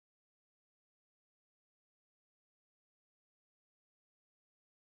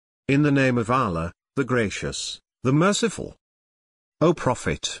In the name of Allah, the Gracious, the Merciful. O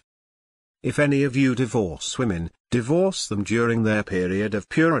Prophet! If any of you divorce women, divorce them during their period of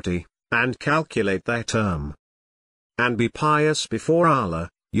purity, and calculate their term. And be pious before Allah,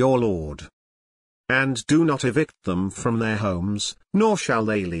 your Lord. And do not evict them from their homes, nor shall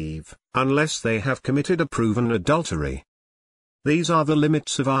they leave, unless they have committed a proven adultery. These are the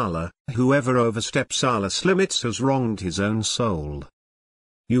limits of Allah. Whoever oversteps Allah's limits has wronged his own soul.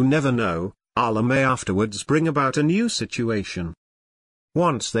 You never know, Allah may afterwards bring about a new situation.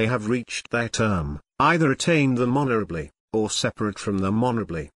 Once they have reached their term, either attain them honorably, or separate from them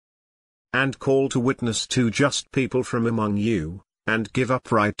honorably. And call to witness 2 just people from among you, and give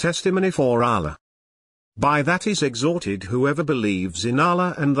upright testimony for Allah. By that is exhorted whoever believes in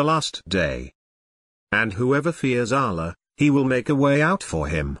Allah and the last day. And whoever fears Allah, He will make a way out for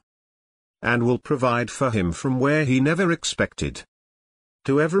him. And will provide for him from where he never expected.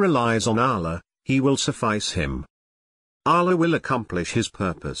 Whoever relies on Allah, He will suffice him. Allah will accomplish His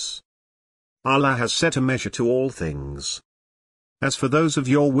purpose. Allah has set a measure to all things. As for those of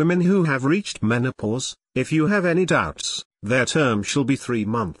your women who have reached menopause, if you have any doubts, their term shall be 3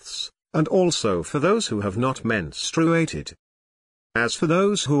 months, and also for those who have not menstruated. As for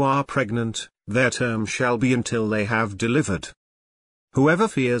those who are pregnant, their term shall be until they have delivered. Whoever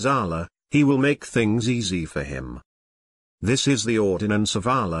fears Allah, He will make things easy for him. This is the ordinance of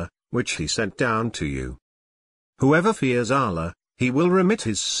Allah, which He sent down to you. Whoever fears Allah, He will remit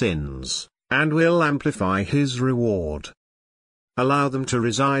his sins, and will amplify His reward. Allow them to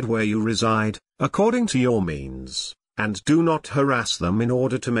reside where you reside, according to your means, and do not harass them in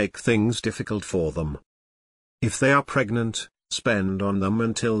order to make things difficult for them. If they are pregnant, spend on them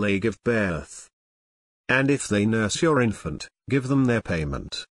until they give birth. And if they nurse your infant, give them their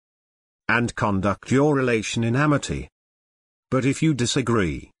payment. And conduct your relation in amity. But if you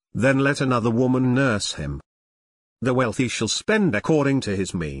disagree, then let another woman nurse him. The wealthy shall spend according to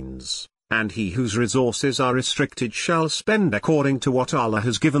his means, and he whose resources are restricted shall spend according to what Allah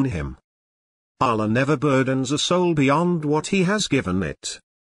has given him. Allah never burdens a soul beyond what He has given it.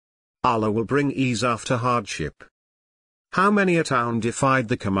 Allah will bring ease after hardship. How many a town defied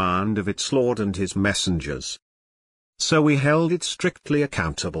the command of its Lord and His messengers? So we held it strictly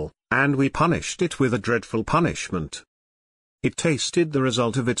accountable, and we punished it with a dreadful punishment. It tasted the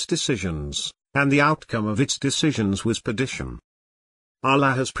result of its decisions, and the outcome of its decisions was perdition.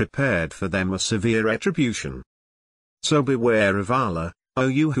 Allah has prepared for them a severe retribution. So beware of Allah, O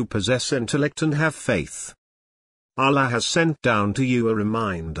you who possess intellect and have faith. Allah has sent down to you a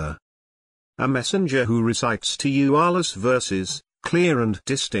reminder. A messenger who recites to you Allah's verses, clear and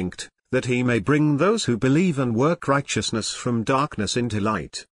distinct, that he may bring those who believe and work righteousness from darkness into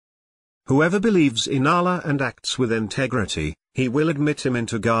light. Whoever believes in Allah and acts with integrity, He will admit him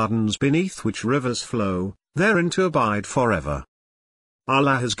into gardens beneath which rivers flow, therein to abide forever.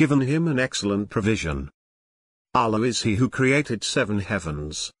 Allah has given him an excellent provision. Allah is He who created 7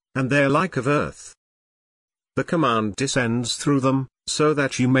 heavens, and their like of earth. The command descends through them, so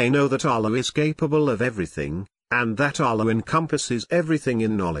that you may know that Allah is capable of everything, and that Allah encompasses everything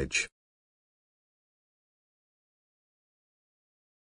in knowledge.